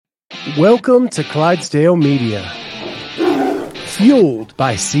Welcome to Clydesdale Media. Fueled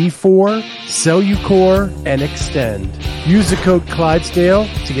by C4, Cellucor, and Extend. Use the code Clydesdale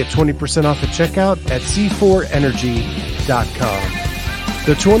to get 20% off at checkout at c4energy.com.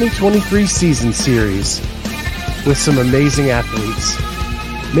 The 2023 season series with some amazing athletes.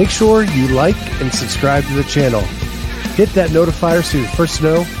 Make sure you like and subscribe to the channel. Hit that notifier so you're first to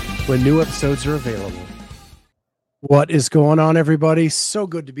know when new episodes are available. What is going on, everybody? So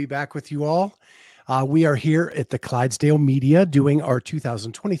good to be back with you all. We are here at the Clydesdale Media doing our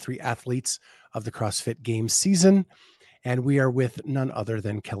 2023 Athletes of the CrossFit Games season. And we are with none other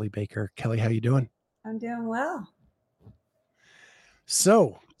than Kelly Baker. Kelly, how you doing? I'm doing well.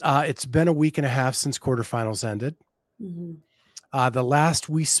 So it's been a week and a half since quarterfinals ended. Mm-hmm. The last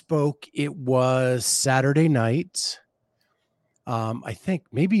we spoke, it was Saturday night. I think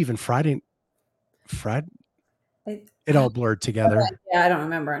maybe even Friday. It all blurred together. Okay. Yeah, I don't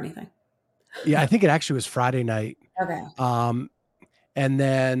remember anything. Yeah, I think it actually was Friday night. Okay. And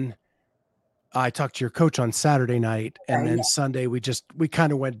then I talked to your coach on Saturday night, and then yeah. Sunday we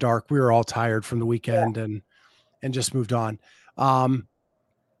kind of went dark. We were all tired from the weekend and just moved on.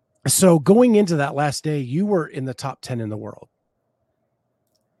 So going into that last day, you were in the top 10 in the world.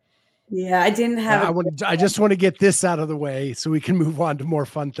 Yeah, I didn't have. I just want to get this out of the way so we can move on to more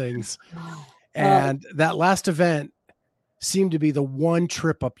fun things. And that last event seemed to be the one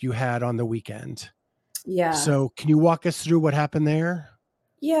trip up you had on the weekend. Yeah. So can you walk us through what happened there?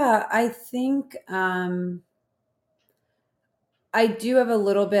 Yeah, I think I do have a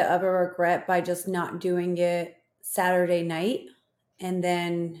little bit of a regret by just not doing it Saturday night and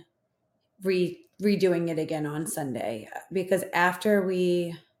then redoing it again on Sunday, because after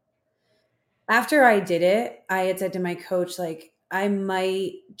I did it, I had said to my coach, like, I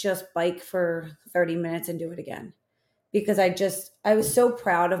might just bike for 30 minutes and do it again. Because I was so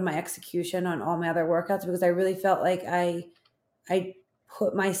proud of my execution on all my other workouts, because I really felt like I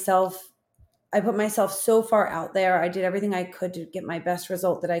put myself so far out there. I did everything I could to get my best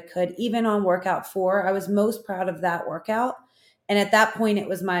result that I could. Even on workout 4, I was most proud of that workout. And at that point, it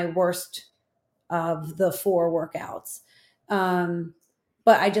was my worst of the 4 workouts.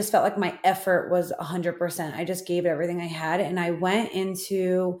 But I just felt like my effort was 100%. I just gave it everything I had. And I went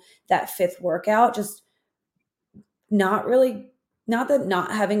into that 5th workout just not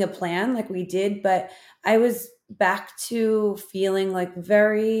having a plan like we did, but I was back to feeling like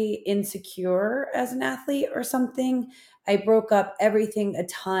very insecure as an athlete or something. I broke up everything a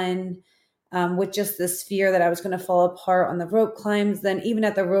ton with just this fear that I was going to fall apart on the rope climbs. Then even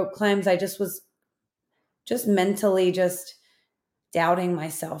at the rope climbs, I just was mentally doubting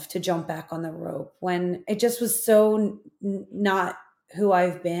myself to jump back on the rope when it just was so not who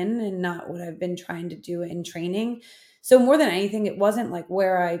I've been and not what I've been trying to do in training. So more than anything, it wasn't like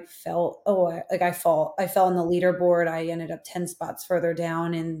where I felt, I fell on the leaderboard. I ended up 10 spots further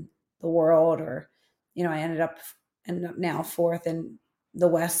down in the world, or, I ended up now 4th in the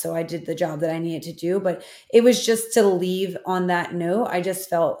West. So I did the job that I needed to do, but it was just to leave on that note. I just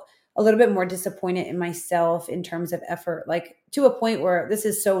felt a little bit more disappointed in myself in terms of effort, like to a point where this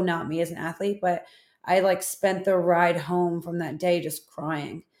is so not me as an athlete, but I spent the ride home from that day just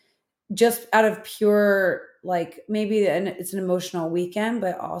crying, just out of pure, maybe it's an emotional weekend,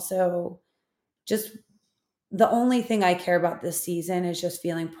 but also just the only thing I care about this season is just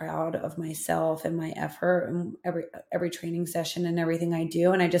feeling proud of myself and my effort and every training session and everything I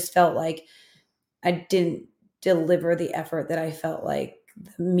do. And I just felt like I didn't deliver the effort that I felt like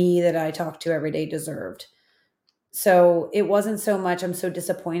the me that I talked to every day deserved. So it wasn't so much I'm so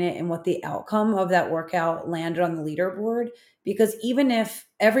disappointed in what the outcome of that workout landed on the leaderboard, because even if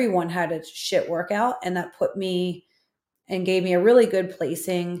everyone had a shit workout and that put me and gave me a really good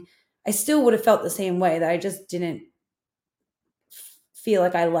placing, I still would have felt the same way, that I just didn't feel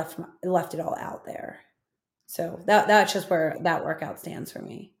like I left it all out there. So that's just where that workout stands for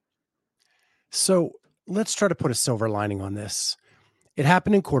me. So let's try to put a silver lining on this. It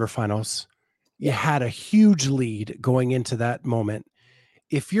happened in quarterfinals. You had a huge lead going into that moment.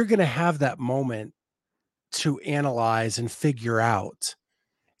 If you're going to have that moment to analyze and figure out,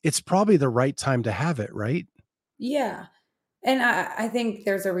 it's probably the right time to have it, right? Yeah. And I think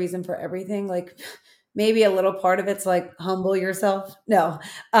there's a reason for everything. Like maybe a little part of it's like humble yourself. No.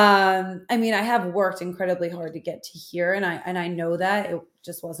 I mean, I have worked incredibly hard to get to here, and I know that it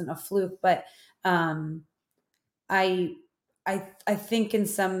just wasn't a fluke, but I think in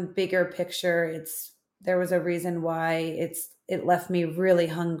some bigger picture, there was a reason why it left me really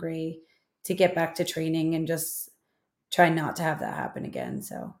hungry to get back to training and just try not to have that happen again.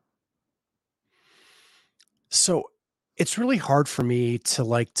 So it's really hard for me to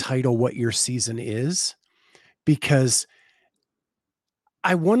like title what your season is because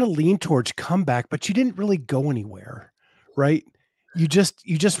I want to lean towards comeback, but you didn't really go anywhere, right? You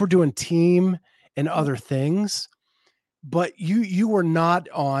just were doing team and other things, but you were not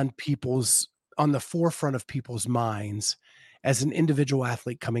on the forefront of people's minds as an individual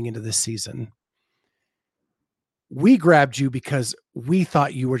athlete coming into this season. We grabbed you because we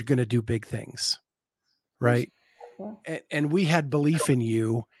thought you were going to do big things, right? And we had belief in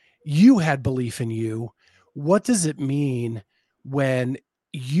you. You had belief in you. What does it mean when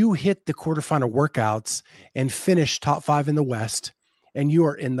you hit the quarterfinal workouts and finish top 5 in the West and you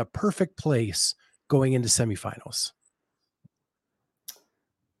are in the perfect place going into semifinals?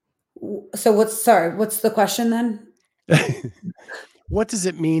 So what's the question then? What does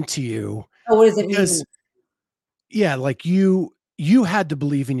it mean to you? Oh, what does it mean to me? Because yeah, like you had to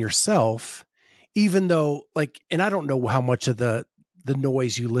believe in yourself, even though like, and I don't know how much of the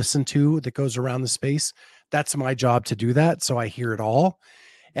noise you listen to that goes around the space. That's my job to do that. So I hear it all.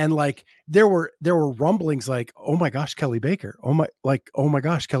 And like there were rumblings like, oh my gosh, Kelly Baker. Oh my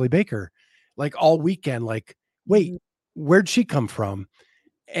gosh, Kelly Baker. Like all weekend, like, wait, Mhm. where'd she come from?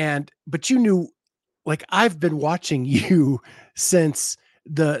 And but you knew, like I've been watching you since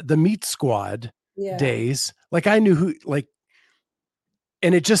the meat squad Yeah. days. Like I knew who, like,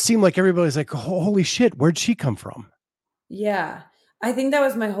 and it just seemed like everybody's like, holy shit, where'd she come from? Yeah. I think that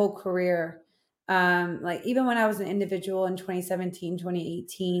was my whole career. Like even when I was an individual in 2017,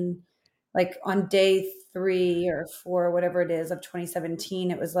 2018, like on day 3 or 4, whatever it is of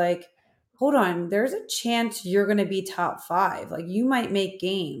 2017, it was like, hold on, there's a chance you're going to be top 5. Like you might make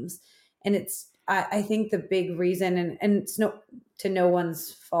games. And I think the big reason, and it's no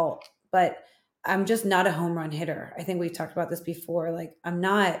one's fault, but I'm just not a home run hitter. I think we've talked about this before. Like I'm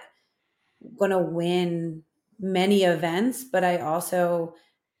not going to win many events, but I also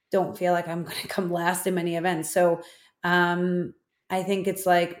don't feel like I'm going to come last in many events. So um, I think it's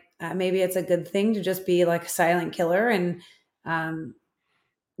like maybe it's a good thing to just be like a silent killer. And, um,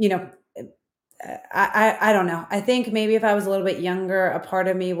 you know, I don't know. I think maybe if I was a little bit younger, a part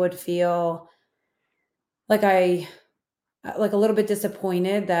of me would feel like like a little bit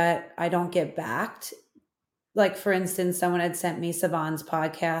disappointed that I don't get backed. Like, for instance, someone had sent me Savan's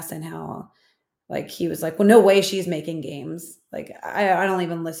podcast and how like he was like, "Well, no way she's making games." Like I don't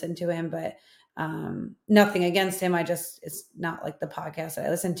even listen to him, but nothing against him. I just it's not like the podcast that I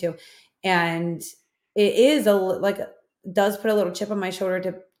listen to, and it is like does put a little chip on my shoulder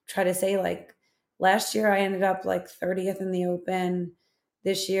to try to say like last year I ended up like 30th in the Open.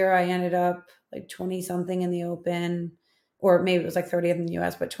 This year I ended up like 20 something in the Open, or maybe it was like 30th in the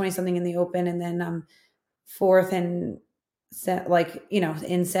US, but 20 something in the Open, and then fourth in like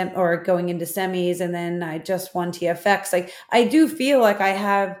in sem or going into semis, and then I just won TFX. Like I do feel like I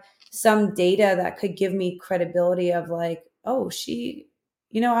have some data that could give me credibility of like, oh,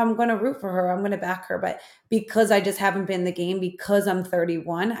 I'm going to root for her, I'm going to back her. But because I just haven't been in the game, because I'm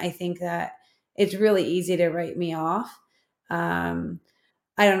 31, I think that it's really easy to write me off. um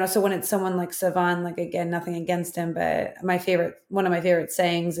I don't know. So when it's someone like Savan, like again, nothing against him, but one of my favorite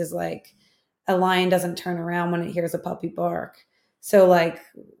sayings is like, a lion doesn't turn around when it hears a puppy bark. So like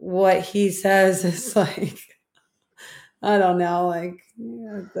what he says is like, I don't know, like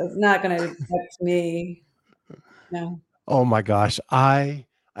that's not going to affect me. No. Oh my gosh. I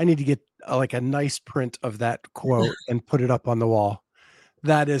need to get like a nice print of that quote and put it up on the wall.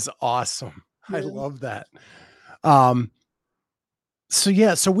 That is awesome. I Yeah. love that. Um, so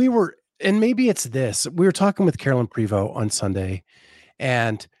yeah, so we were, and maybe it's this. We were talking with Carolyn Prevost on Sunday,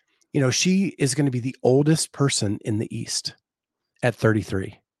 and she is going to be the oldest person in the East at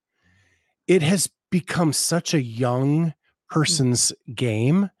 33. It has become such a young person's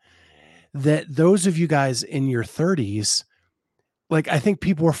game that those of you guys in your 30s, like I think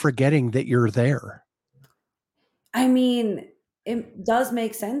people are forgetting that you're there. I mean, it does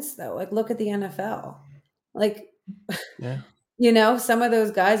make sense though. Like look at the NFL. Like Yeah. some of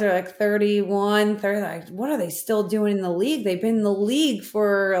those guys are like 31, 30. Like, what are they still doing in the league? They've been in the league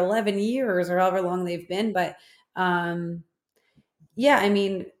for 11 years or however long they've been. But um, yeah, I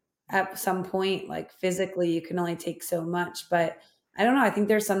mean, at some point, like physically, you can only take so much. But I don't know. I think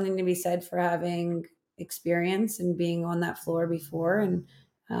there's something to be said for having experience and being on that floor before. And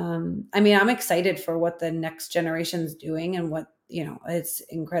I mean, I'm excited for what the next generation's doing and it's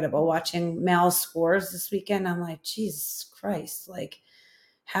incredible watching Mal's scores this weekend. I'm like, Jesus Christ, like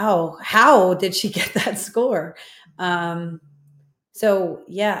how did she get that score? Um, so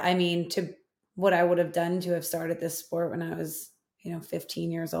yeah, I mean, to what I would have done to have started this sport when I was,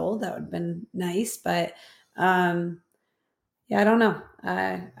 15 years old, that would have been nice. But Yeah, I don't know.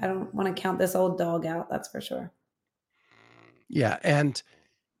 I don't want to count this old dog out. That's for sure. Yeah. And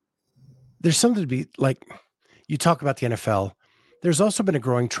there's something to be like, you talk about the NFL. There's also been a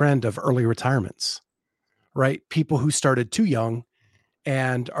growing trend of early retirements, right? People who started too young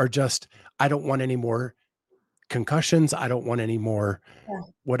and are just, I don't want any more concussions. I don't want any more Yeah.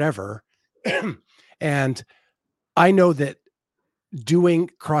 whatever. And I know that doing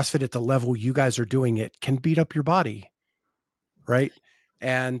CrossFit at the level you guys are doing it can beat up your body, right?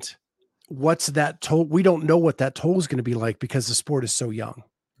 And what's that toll? We don't know what that toll is going to be like because the sport is so young.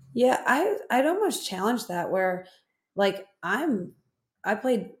 Yeah, I'd almost challenge that where like I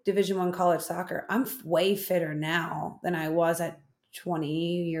played Division 1 college soccer. I'm way fitter now than I was at 20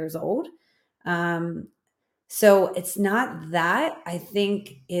 years old. Um, so it's not that. I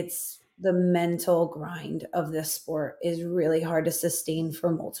think it's the mental grind of this sport is really hard to sustain for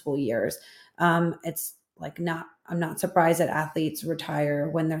multiple years. It's like not, I'm not surprised that athletes retire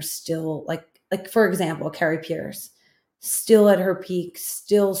when they're still like for example, Carrie Pierce, still at her peak,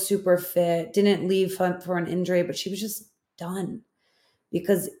 still super fit, didn't leave for an injury, but she was just done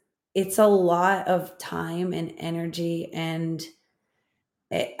because it's a lot of time and energy and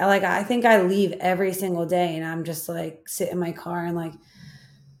like I think I leave every single day and I'm just like sit in my car and like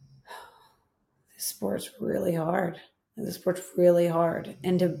this sport's really hard. This sport's really hard.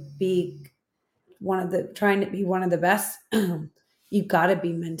 And to be trying to be one of the best, you've got to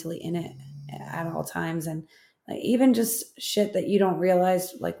be mentally in it at all times. And like, even just shit that you don't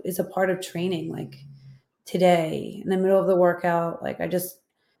realize like is a part of training. Like today in the middle of the workout, like I just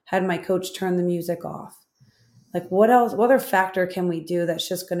had my coach turn the music off. Like what else, what other factor can we do that's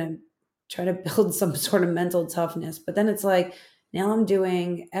just going to try to build some sort of mental toughness? But then it's like, now I'm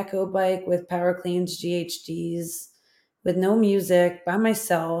doing echo bike with power cleans, GHDs with no music by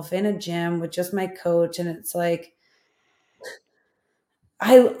myself in a gym with just my coach. And it's like,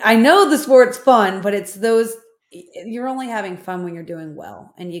 I know the sport's fun, but it's those, you're only having fun when you're doing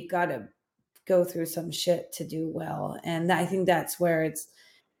well and you got to go through some shit to do well. And I think that's where it's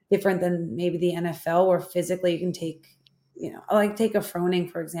different than maybe the NFL where physically you can take, like take a Froning,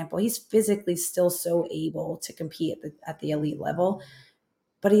 for example. He's physically still so able to compete at the elite level,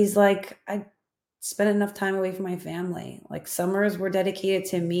 but he's like, I spent enough time away from my family. Like summers were dedicated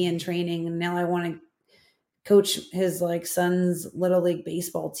to me and training. And now I want to coach his like son's little league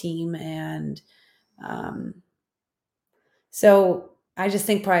baseball team. And um, so I just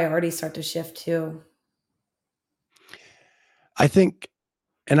think priorities start to shift too. I think,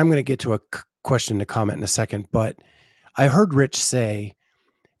 and I'm going to get to a question to comment in a second, but I heard Rich say,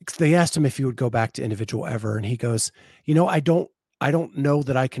 they asked him if he would go back to individual ever. And he goes, I don't know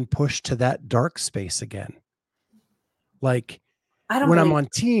that I can push to that dark space again. Like I don't when I'm believe. on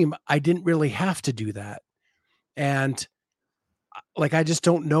team, I didn't really have to do that. And like, I just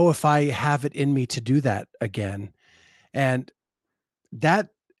don't know if I have it in me to do that again. And that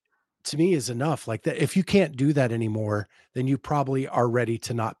to me is enough. Like that, if you can't do that anymore, then you probably are ready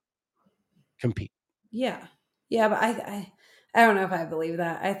to not compete. Yeah. Yeah, but I don't know if I believe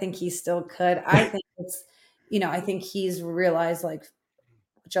that. I think he still could. I think it's, I think he's realized like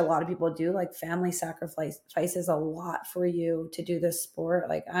which a lot of people do, like family sacrifices a lot for you to do this sport.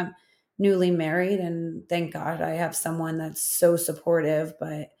 Like I'm newly married and thank God I have someone that's so supportive,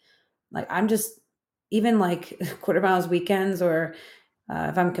 but like I'm just even like quarterfinals weekends or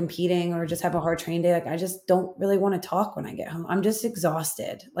if I'm competing or just have a hard training day, like I just don't really want to talk when I get home. I'm just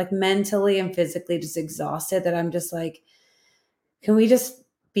exhausted, like mentally and physically just exhausted that I'm just like, can we just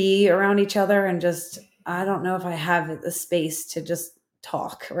be around each other and just, I don't know if I have the space to just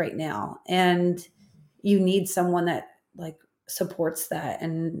talk right now. And you need someone that like supports that.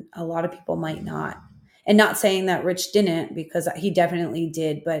 And a lot of people might not. And not saying that Rich didn't, because he definitely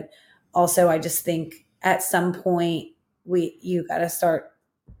did. But also, I just think at some point, you got to start,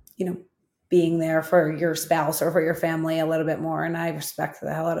 you know, being there for your spouse or for your family a little bit more. And I respect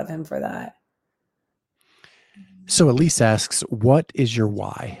the hell out of him for that. So Elise asks, what is your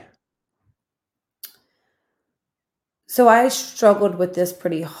why? So I struggled with this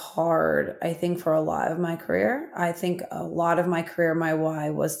pretty hard, I think, for a lot of my career. I think a lot of my career, my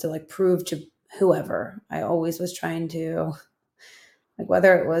why was to like prove to whoever. I always was trying to, like,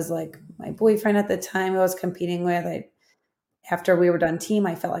 whether it was like my boyfriend at the time I was competing with, after we were done team,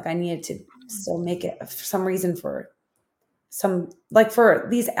 I felt like I needed to still make it for some reason for some, like for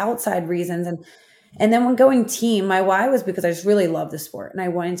these outside reasons. And then when going team, my why was because I just really love the sport and I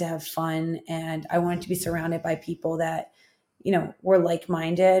wanted to have fun and I wanted to be surrounded by people that, were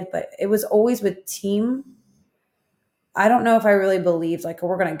like-minded. But it was always with team. I don't know if I really believed like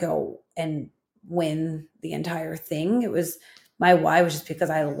we're going to go and win the entire thing. It was my why was just because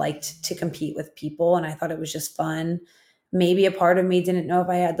I liked to compete with people and I thought it was just fun. Maybe a part of me didn't know if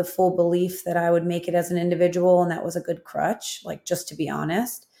I had the full belief that I would make it as an individual, and that was a good crutch, like, just to be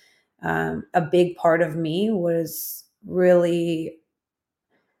honest. A big part of me was really,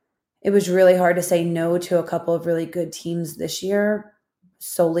 it was really hard to say no to a couple of really good teams this year,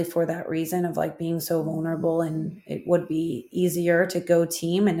 solely for that reason of like being so vulnerable, and it would be easier to go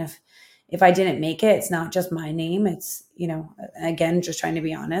team. And if I didn't make it, it's not just my name. It's, again, just trying to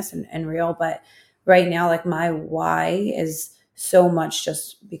be honest and real. But right now, like, my why is so much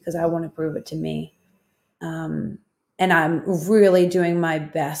just because I want to prove it to me. Um, and I'm really doing my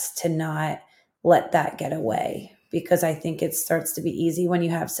best to not let that get away, because I think it starts to be easy when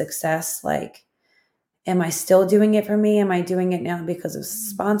you have success. Like, am I still doing it for me? Am I doing it now because of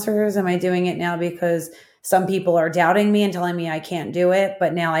sponsors? Am I doing it now because some people are doubting me and telling me I can't do it,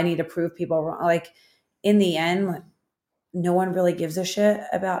 but now I need to prove people wrong? Like, in the end, like, no one really gives a shit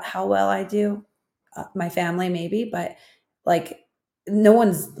about how well I do. My family maybe, but like, no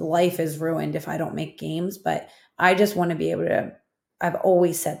one's life is ruined if I don't make games. But I just want to be able to. I've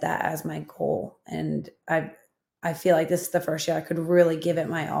always set that as my goal, and I feel like this is the first year I could really give it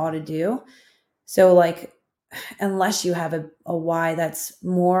my all to do. So, like, unless you have a why that's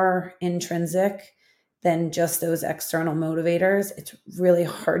more intrinsic than just those external motivators, it's really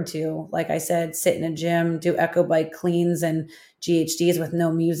hard to, like I said, sit in a gym, do echo bike cleans and GHDs with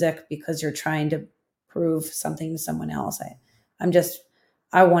no music because you're trying to prove something to someone else.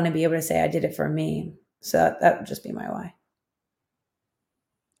 I want to be able to say I did it for me. So that would just be my why.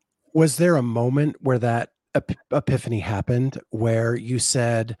 Was there a moment where that epiphany happened where you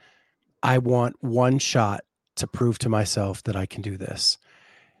said, I want one shot to prove to myself that I can do this?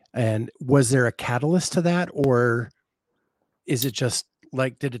 And was there a catalyst to that, or is it just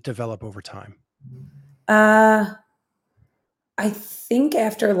like, did it develop over time? Uh, I think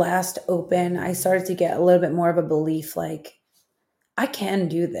after last open, I started to get a little bit more of a belief, like, I can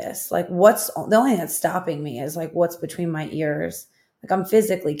do this. Like, what's the only thing that's stopping me is like what's between my ears. Like, I'm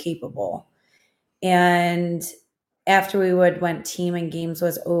physically capable. And after we went team and games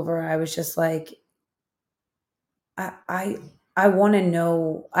was over, I was just like, I I, I want to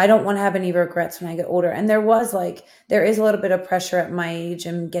know. I don't want to have any regrets when I get older. And there is a little bit of pressure at my age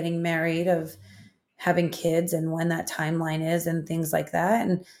and getting married, of having kids and when that timeline is and things like that.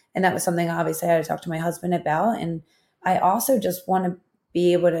 And that was something obviously I had to talk to my husband about. And I also just want to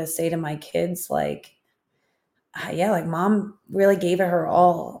be able to say to my kids, like, yeah, like, mom really gave it her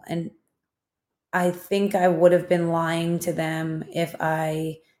all. And I think I would have been lying to them if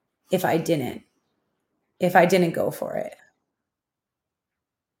I didn't, if I didn't go for it.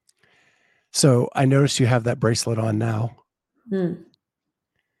 So I noticed you have that bracelet on now, Hmm.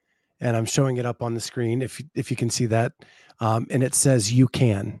 and I'm showing it up on the screen if you can see that, and it says "You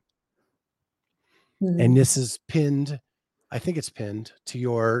can," and Mhm. this is pinned. I think it's pinned to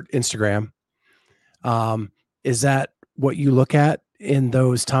your Instagram. Um, is that what you look at in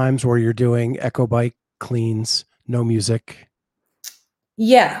those times where you're doing echo bike cleans, no music?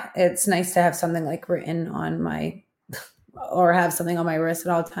 Yeah, it's nice to have something like written on my, or have something on my wrist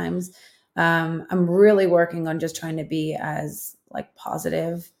at all times. I'm really working on just trying to be as like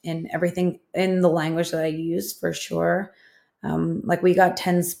positive in everything in the language that I use, for sure. Like, we got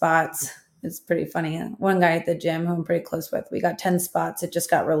 10 spots. It's pretty funny. One guy at the gym who I'm pretty close with, we got 10 spots. It just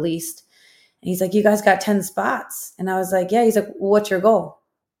got released. And he's like, "You guys got 10 spots." And I was like, "Yeah." He's like, "What's your goal?"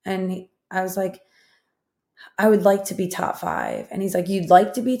 I was like, "I would like to be top five." And he's like, "You'd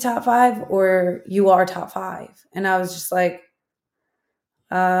like to be top five, or you are top five?" And I was just like,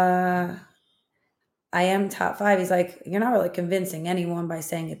 uh, I am top five. He's like, "You're not really convincing anyone by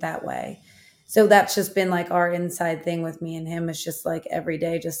saying it that way." So that's just been like our inside thing with me and him. It's just like every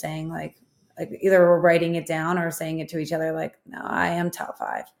day, just saying like either we're writing it down or saying it to each other, like, "No, I am top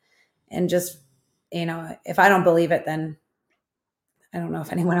five." And just, if I don't believe it, then I don't know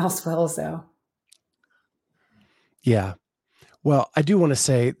if anyone else will. So, Yeah. Well, I do want to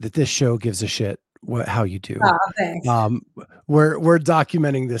say that this show gives a shit how you do. oh, thanks. Um, we're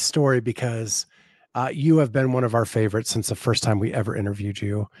documenting this story because you have been one of our favorites since the first time we ever interviewed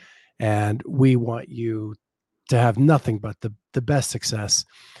you, and we want you to have nothing but the best success.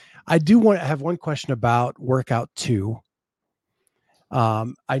 I do want to have one question about workout two.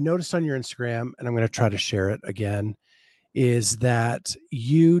 I noticed on your Instagram, and I'm going to try to share it again, is that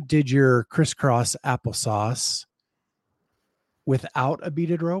you did your crisscross applesauce without a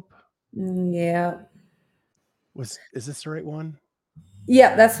beaded rope. Yeah. Is this the right one?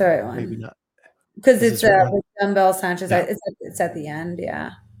 Yeah, that's the right Maybe one. not. Because Is it's this the right one? with dumbbell snatches. Yeah. It's at the end.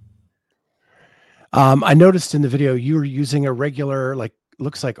 Yeah. I noticed in the video you were using a regular, like,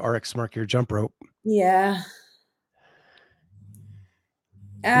 looks like RX Mark jump rope. Yeah.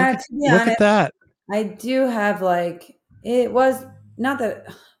 Look To at be look at honest, that. I do have like it was not that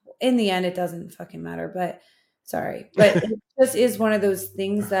in the end it doesn't fucking matter, but sorry. But it just is one of those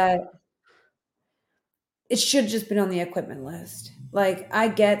things that it should just been on the equipment list. Like I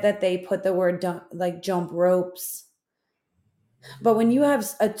get that they put the word like jump ropes, but when you have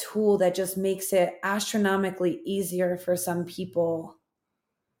a tool that just makes it astronomically easier for some people,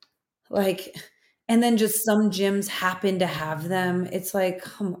 like, and then just some gyms happen to have them, it's like,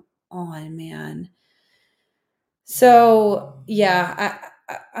 come on, man. So yeah,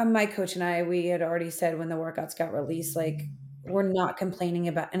 my coach and I, we had already said when the workouts got released, like we're not complaining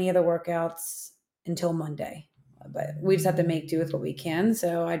about any of the workouts until Monday, but we just have to make do with what we can.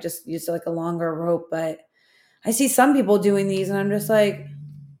 So I just used like a longer rope, but I see some people doing these, and I'm just like,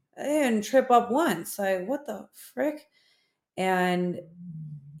 I didn't trip up once. Like what the frick? And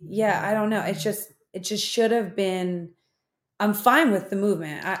yeah, I don't know. It just should have been. I'm fine with the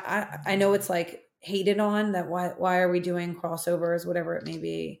movement. I know it's like hated on that why are we doing crossovers, whatever it may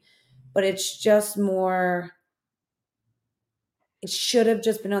be. But it's just more it should have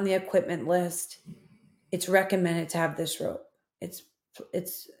just been on the equipment list. It's recommended to have this rope. It's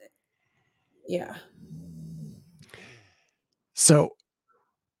it's yeah. So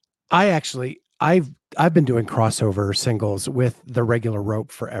I've been doing crossover singles with the regular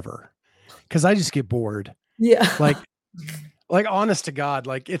rope forever because I just get bored. Yeah. Like honest to God,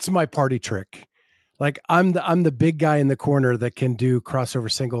 like it's my party trick. Like I'm the big guy in the corner that can do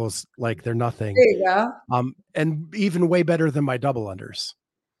crossover singles like they're nothing. There you go. And even way better than my double unders.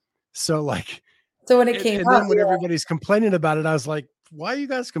 So like, So when it came and up, then when everybody's complaining about it, I was like, why are you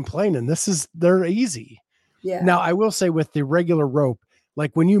guys complaining? They're easy. yeah. Now I will say with the regular rope,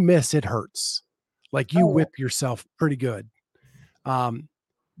 like when you miss, it hurts. Like you Oh whip yourself pretty good. Um,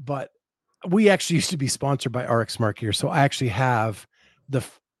 but we actually used to be sponsored by RX Mark here. So I actually have the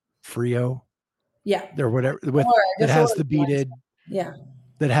Frio yeah. or whatever Don't with worry, I that just has ordered the one. beaded Yeah.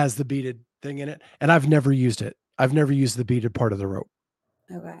 thing in it. And I've never used it. I've never used the beaded part of the rope.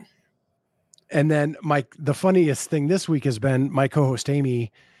 Okay. And then the funniest thing this week has been my co-host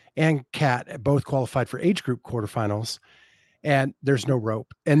Amy and Kat both qualified for age group quarterfinals, and there's no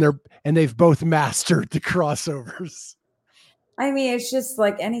rope, and they've both mastered the crossovers. I mean, it's just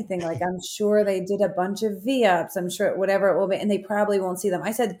like anything. Like I'm sure they did a bunch of V-ups. I'm sure whatever it will be, and they probably won't see them.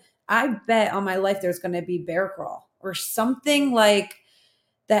 I said, I bet on my life there's going to be bear crawl or something like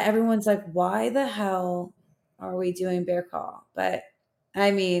that. Everyone's like, why the hell are we doing bear crawl? But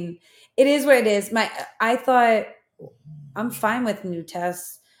I mean, it is what it is. I thought I'm fine with new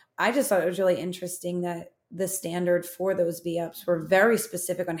tests. I just thought it was really interesting that the standard for those V-ups were very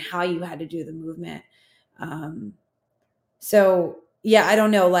specific on how you had to do the movement. Um, so yeah, I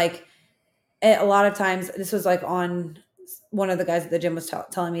don't know. Like a lot of times, this was like on one of the guys at the gym was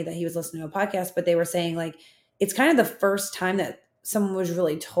telling me that he was listening to a podcast, but they were saying like it's kind of the first time that someone was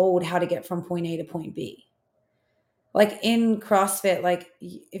really told how to get from point A to point B. Like in CrossFit, like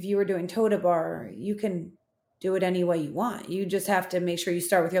if you were doing toe to bar, you can do it any way you want. You just have to make sure you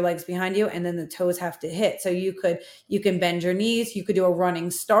start with your legs behind you and then the toes have to hit. So you can bend your knees, you could do a running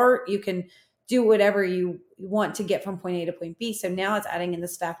start, you can do whatever you want to get from point A to point B. So now it's adding in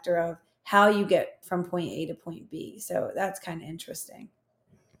this factor of how you get from point A to point B. So that's kind of interesting.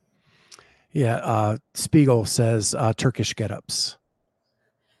 Yeah, Spiegel says Turkish get-ups.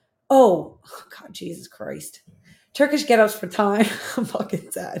 Oh, God, Jesus Christ. Turkish get-ups for time. I'm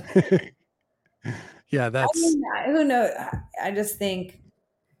fucking sad. Yeah, I that's mean, who knows? I just think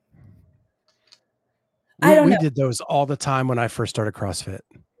I we don't we know. did those all the time when I first started CrossFit.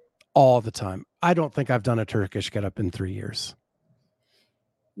 All the time. I don't think I've done a Turkish get-up in 3 years.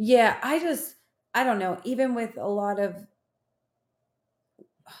 Yeah, I don't know. Even with a lot of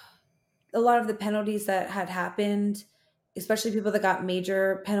the penalties that had happened, especially people that got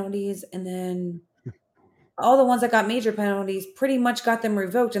major penalties, and then all the ones that got major penalties pretty much got them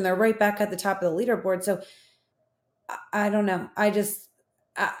revoked, and they're right back at the top of the leaderboard. So I don't know. I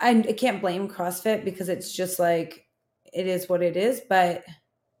can't blame CrossFit because it's just like it is what it is. But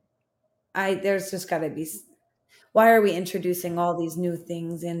I there's just got to be why are we introducing all these new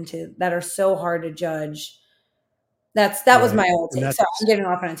things into that are so hard to judge? That was Right. my old And take. So I'm that's getting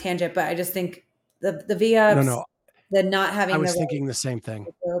off on a tangent, but I just think the V no, ups, no. the not I having the was right thinking the same thing.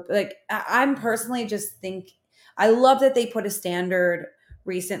 rope, like I'm personally just think I love that they put a standard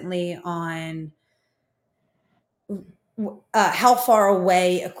recently on how far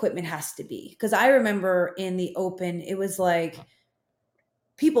away equipment has to be. Because I remember in the open, it was like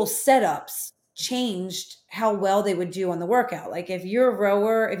people's setups changed how well they would do on the workout. Like if you're a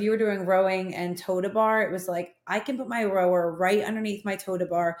rower, if you were doing rowing and toe to bar, it was like, I can put my rower right underneath my toe to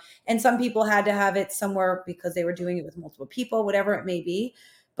bar. And some people had to have it somewhere because they were doing it with multiple people, whatever it may be.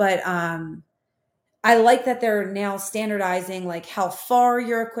 But I like that they're now standardizing like how far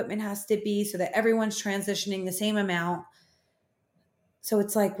your equipment has to be so that everyone's transitioning the same amount. So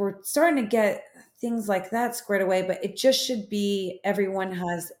it's like we're starting to get things like that squared away, but it just should be everyone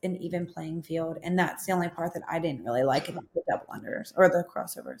has an even playing field. And that's the only part that I didn't really like about the double unders or the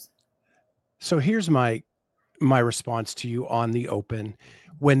crossovers. So here's my response to you on the open.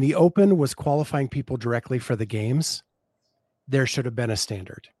 When the open was qualifying people directly for the games, there should have been a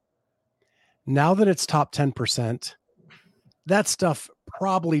standard. Now that it's top 10%, that stuff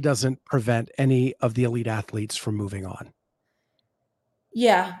probably doesn't prevent any of the elite athletes from moving on.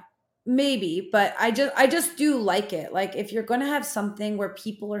 Yeah, maybe, but I just do like it. Like if you're going to have something where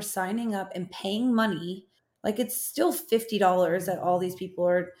people are signing up and paying money, like it's still $50 that all these people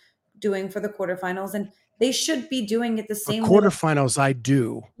are doing for the quarterfinals, and they should be doing it the For same way. quarterfinals, I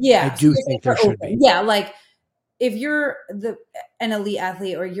do Yeah, so you're saying think there for should open. be. Yeah, like if you're an elite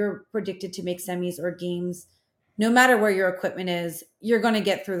athlete or you're predicted to make semis or games, no matter where your equipment is, you're going to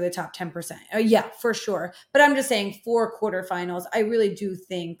get through the top 10%. Yeah, for sure. But I'm just saying for quarterfinals, I really do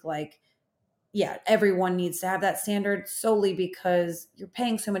think like, yeah, everyone needs to have that standard solely because you're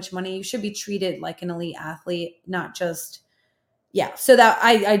paying so much money. You should be treated like an elite athlete, not just, yeah. So that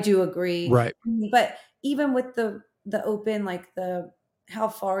I do agree. Right. But even with the open, like the how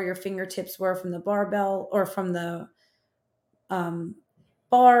far your fingertips were from the barbell or from the um,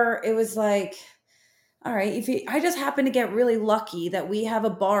 bar, it was like, all right, I just happen to get really lucky that we have a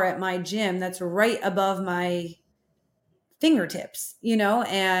bar at my gym that's right above my fingertips,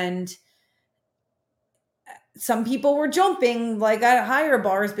 and some people were jumping like at higher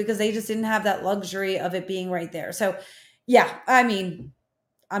bars because they just didn't have that luxury of it being right there. So, yeah, I mean,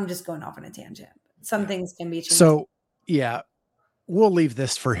 I'm just going off on a tangent. Some Yeah. things can be changed. So, yeah, we'll leave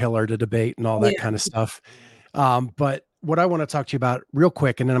this for Hiller to debate and all that Yeah. kind of stuff. But what I want to talk to you about real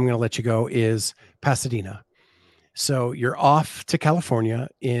quick, and then I'm going to let you go, is Pasadena. So you're off to California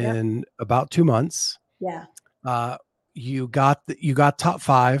Yep. in about 2 months. Yeah. Uh, you got top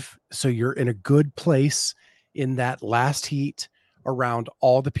 5, so you're in a good place in that last heat around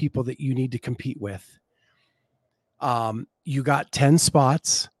all the people that you need to compete with. You got 10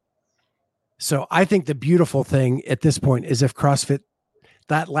 spots. So I think the beautiful thing at this point is if CrossFit,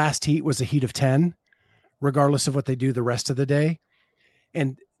 that last heat was a heat of 10, regardless of what they do the rest of the day.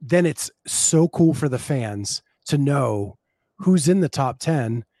 And then it's so cool for the fans to know who's in the top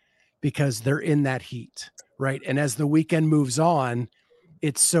 10 because they're in that heat, right? And as the weekend moves on,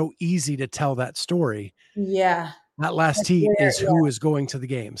 it's so easy to tell that story. Yeah. That last heat is who is going to the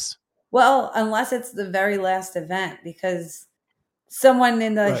games. Well, unless it's the very last event, because someone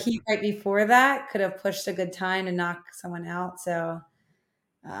in the Right. heat right before that could have pushed a good time and knocked someone out. So,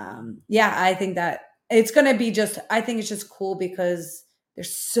 yeah, I think that it's going to be I think it's just cool because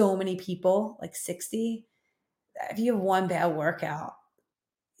there's so many people, like 60. If you have one bad workout,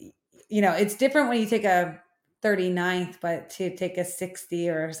 it's different when you take a 39th, but to take a 60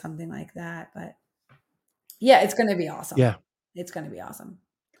 or something like that. But yeah, it's going to be awesome. Yeah. It's going to be awesome.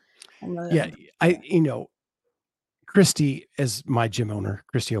 I'm really Yeah. looking forward to it. Christy is my gym owner,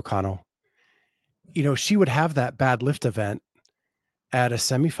 Christy O'Connell. She would have that bad lift event at a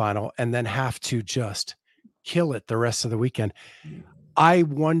semifinal and then have to just kill it the rest of the weekend. I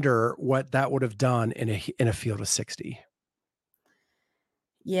wonder what that would have done in a field of 60.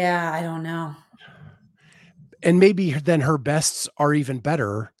 Yeah, I don't know. And maybe then her bests are even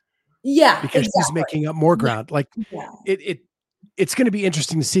better Yeah, because she's exactly. making up more Yeah, ground. Like yeah. it's going to be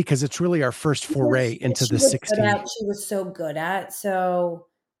interesting to see because it's really our first foray into the 60. She was so good at. So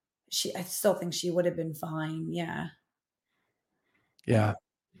I still think she would have been fine. Yeah. Yeah.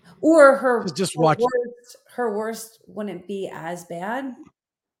 Or Just watch. her worst wouldn't be as bad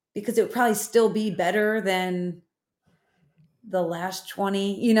because it would probably still be better than the last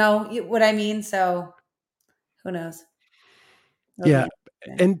 20, what I mean? So who knows? It'll Yeah.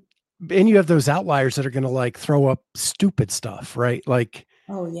 be interesting. And you have those outliers that are going to like throw up stupid stuff, right? Like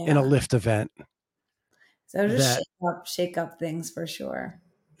Oh in a yeah. lift event So just that, shake up things for sure.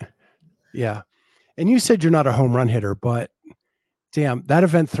 yeah. And you said you're not a home run hitter, but damn, that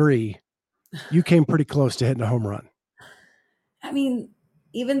event 3, you came pretty close to hitting a home run. I mean,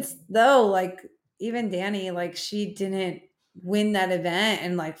 even though like even Danny, like she didn't win that event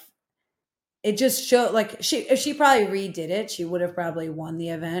and like it just showed like if she probably redid it, she would have probably won the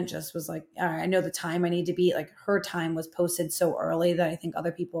event. Just was like, all right, I know the time I need to beat. Like her time was posted so early that I think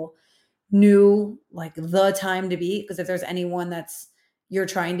other people knew like the time to beat, because if there's anyone that's you're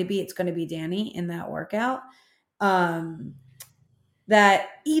trying to beat, it's going to be Danny in that workout. That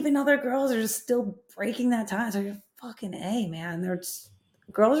even other girls are just still breaking that time. So you're fucking A, man.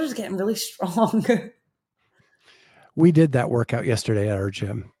 Girls are just getting really strong. We did that workout yesterday at our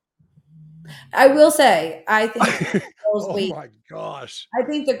gym. I will say, I think girls' Oh weight my gosh. I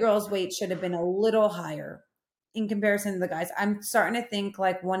think the girls' weight should have been a little higher in comparison to the guys. I'm starting to think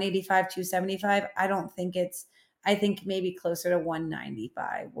like 185, 275. I think maybe closer to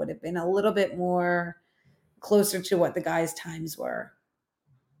 195 would have been a little bit more closer to what the guys' times were.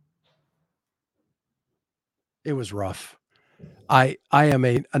 It was rough. I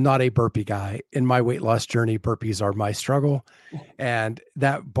am not a burpee guy. In my weight loss journey, burpees are my struggle. And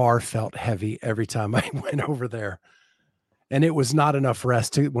that bar felt heavy every time I went over there. And it was not enough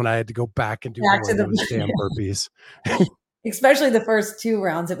rest when I had to go back and do Back more to of those damn the burpees. especially the first two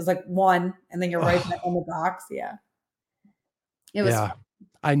rounds. It was like one, and then you're right back on Oh, the box. Yeah. It was yeah.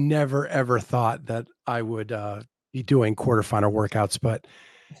 I never ever thought that I would be doing quarterfinal workouts, but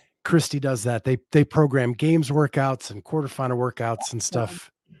Christy does that. They program games workouts and quarterfinal workouts and fun.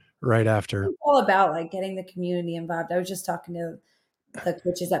 stuff right after. It's all about like getting the community involved. I was just talking to the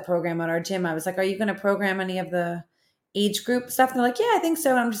coaches that program at our gym. I was like, "Are you going to program any of the age group stuff?" And they're like, "Yeah, I think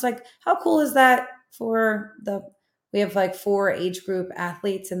so." And I'm just like, "How cool is that for the?" We have like 4 age group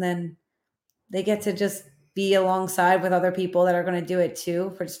athletes, and then they get to just be alongside with other people that are going to do it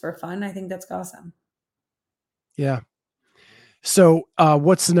too for just for fun. I think that's awesome. Yeah. So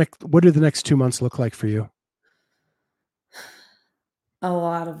what do the next 2 months look like for you? A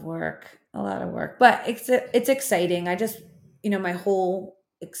lot of work, but it's exciting. I just, my whole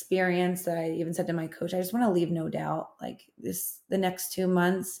experience that I even said to my coach, I just want to leave no doubt. Like the next 2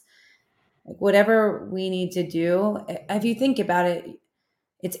 months, like whatever we need to do. If you think about it,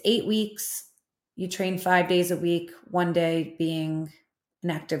 it's 8 weeks. You train 5 days a week, one day being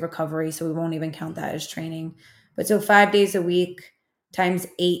an active recovery. So we won't even count that as training. But so 5 days a week times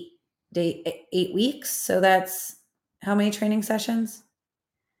 8 weeks. So that's how many training sessions?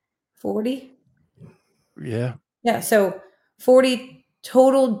 40? Yeah. Yeah, so 40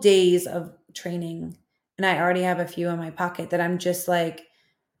 total days of training. And I already have a few in my pocket that I'm just like,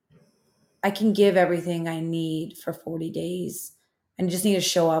 I can give everything I need for 40 days. And just need to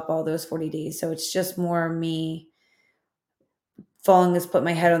show up all those 40 days. So it's just more me falling to put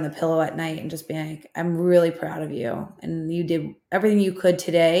my head on the pillow at night and just being like, I'm really proud of you. And you did everything you could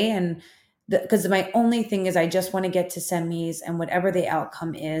today. And because my only thing is I just want to get to semis, and whatever the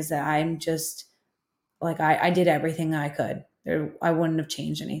outcome is, that I'm just like I did everything I could. I wouldn't have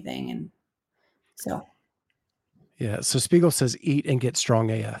changed anything. And so Yeah. So Spiegel says eat and get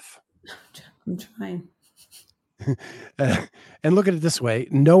strong AF. I'm trying. And look at it this way.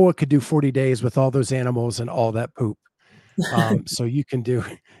 Noah could do 40 days with all those animals and all that poop. So you can do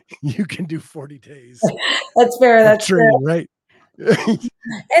 40 days That's fair. of That's fair. training, right?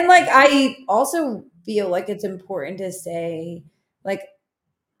 And like I also feel like it's important to say, like,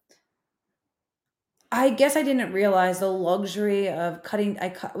 I guess I didn't realize the luxury of cutting.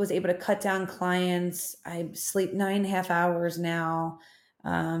 Was able to cut down clients. I sleep 9.5 hours now.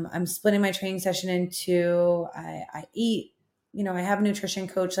 I'm splitting my training session in two. I eat. I have a nutrition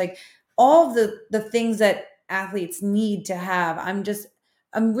coach. Like all of the things that athletes need to have.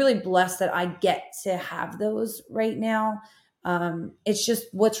 I'm really blessed that I get to have those right now. It's just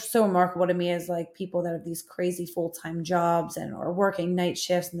what's so remarkable to me is like people that have these crazy full-time jobs and are working night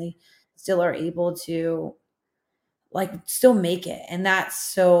shifts, and they still are able to like still make it, and that's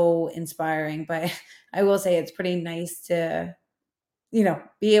so inspiring. But I will say it's pretty nice to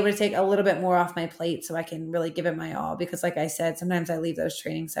be able to take a little bit more off my plate so I can really give it my all, because like I said, sometimes I leave those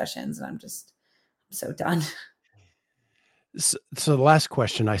training sessions and I'm so done. So the last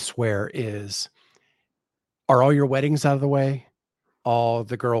question, I swear, is: are all your weddings out of the way? All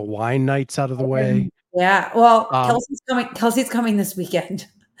the girl wine nights out of the way? Yeah, well, Um, Kelsey's coming this weekend.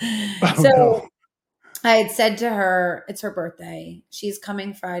 oh no. So I had said to her, it's her birthday. She's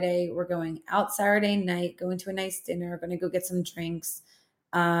coming Friday. We're going out Saturday night, going to a nice dinner, going to go get some drinks.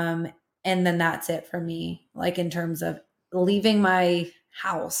 Um, and then that's it for me. Like in terms of leaving my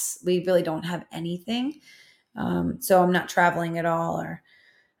house, we really don't have anything. So I'm not traveling at all, or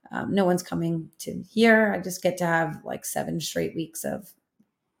no one's coming to here. I just get to have like 7 straight weeks of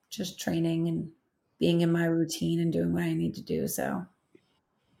just training and being in my routine and doing what I need to do. So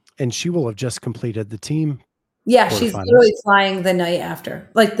And she will have just completed the team yeah, she's quarterfinals. literally flying the night after,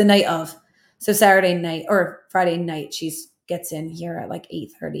 like the night of. So Saturday night or Friday night, she's gets in here at like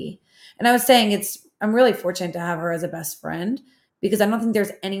 8:30. And I was saying I'm really fortunate to have her as a best friend, because I don't think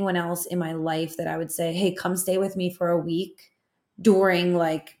there's anyone else in my life that I would say, hey, come stay with me for a week during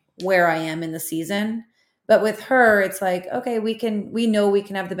like where I am in the season. But with her, it's like, okay, we know we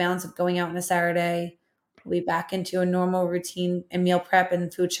can have the balance of going out on a Saturday. We'll be back into a normal routine and meal prep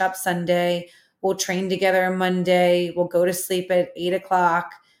and food shop Sunday. We'll train together on Monday. We'll go to sleep at 8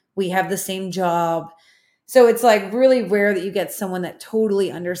 o'clock. We have the same job. So it's like really rare that you get someone that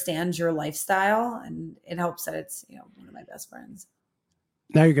totally understands your lifestyle, and it helps that it's, one of my best friends.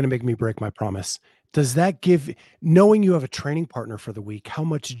 Now you're going to make me break my promise. Does that give, knowing you have a training partner for the week, how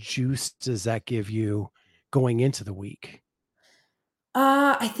much juice does that give you going into the week?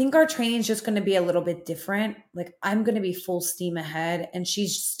 I think our training is just going to be a little bit different. Like I'm going to be full steam ahead, and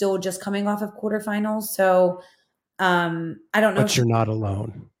she's still just coming off of quarterfinals. So I don't know. But you're not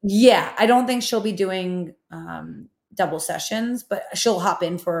alone. Yeah, I don't think she'll be doing double sessions, but she'll hop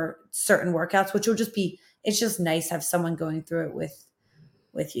in for certain workouts, which will just be. It's just nice to have someone going through it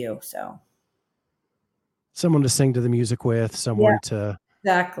with you. So Someone to sing to the music with, someone to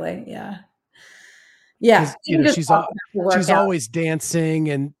exactly, yeah. Yeah, she's always dancing,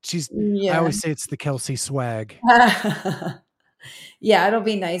 and I Yeah. always say it's the Kelsey swag. Yeah, it'll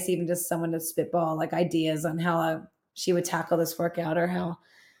be nice even just someone to spitball like ideas on how she would tackle this workout, or how,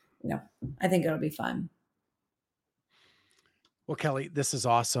 I think it'll be fun. Well, Kelly, this is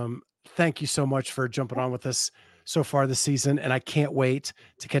awesome. Thank you so much for jumping on with us so far this season, and I can't wait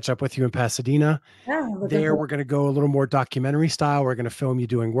to catch up with you in Pasadena. Yeah, There, we're going to go a little more documentary style. We're going to film you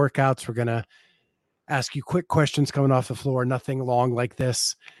doing workouts. We're going to ask you quick questions coming off the floor, nothing long like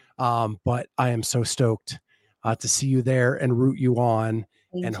this. But I am so stoked to see you there and root you on.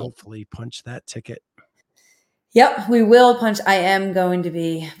 Thank you. Hopefully punch that ticket. Yep, we will punch. I am going to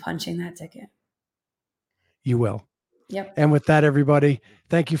be punching that ticket. You will. Yep. And with that, everybody,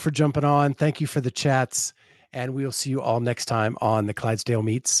 thank you for jumping on. Thank you for the chats. And we'll see you all next time on the Clydesdale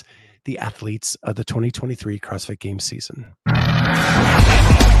Meets, the athletes of the 2023 CrossFit Games season.